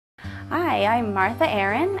Hi, I'm Martha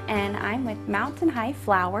Aaron and I'm with Mountain High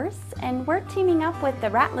Flowers, and we're teaming up with the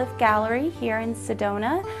Ratliff Gallery here in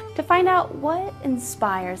Sedona to find out what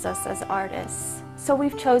inspires us as artists. So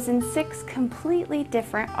we've chosen 6 completely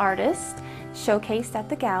different artists showcased at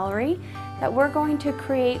the gallery that we're going to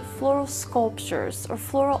create floral sculptures or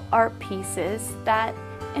floral art pieces that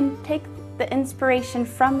take the inspiration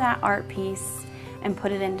from that art piece and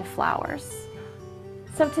put it into flowers.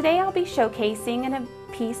 So today I'll be showcasing a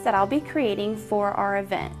piece that I'll be creating for our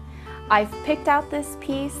event. I've picked out this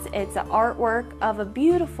piece. It's an artwork of a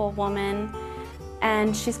beautiful woman,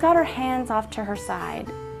 and she's got her hands off to her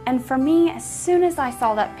side. And for me, as soon as I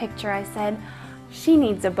saw that picture, I said, she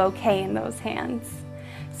needs a bouquet in those hands.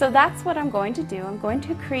 So that's what I'm going to do. I'm going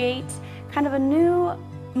to create kind of a new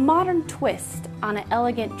modern twist on an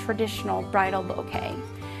elegant traditional bridal bouquet.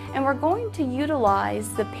 And we're going to utilize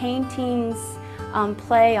the painting's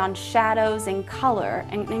play on shadows and color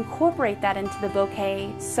and incorporate that into the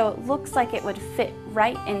bouquet so it looks like it would fit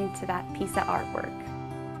right into that piece of artwork.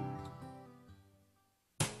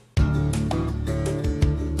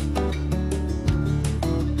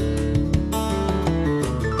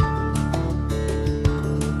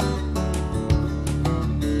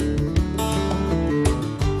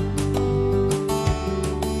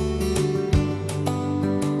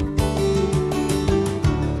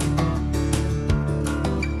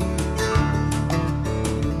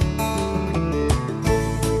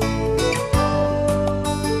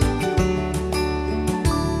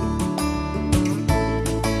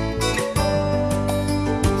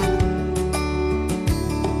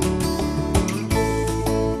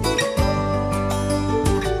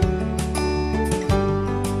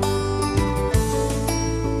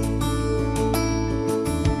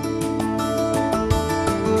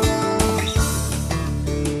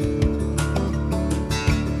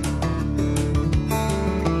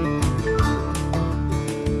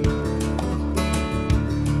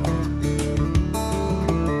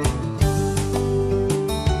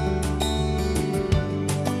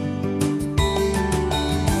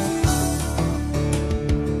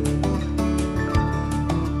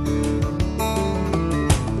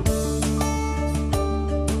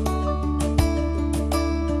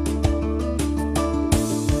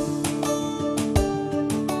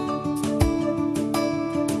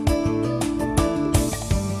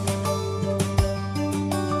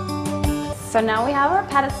 So now we have our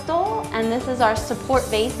pedestal, and this is our support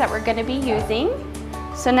base that we're going to be using.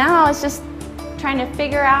 So now I was just trying to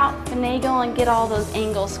figure out, finagle, and get all those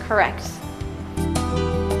angles correct.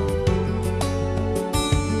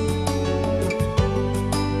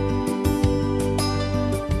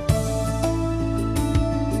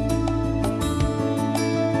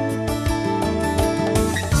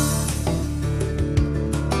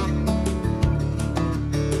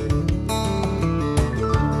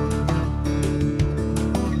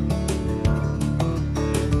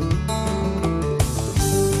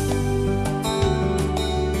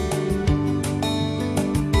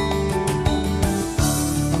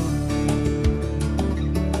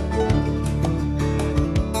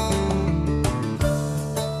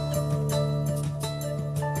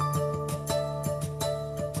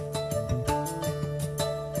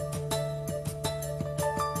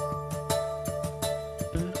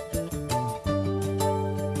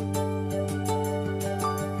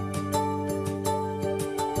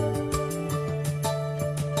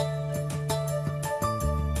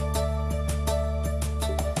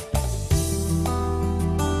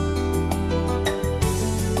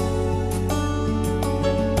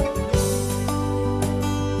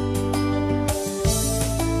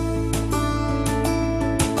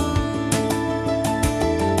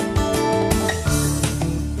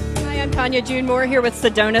 Tanya June Moore here with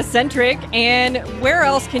Sedona Centric, and where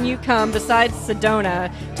else can you come besides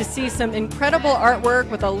Sedona to see some incredible artwork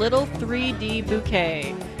with a little 3D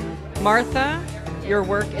bouquet? Martha, your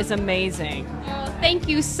work is amazing. Oh, thank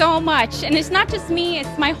you so much. And it's not just me,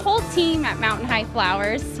 it's my whole team at Mountain High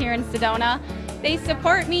Flowers here in Sedona. They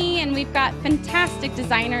support me, and we've got fantastic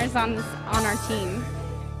designers on our team.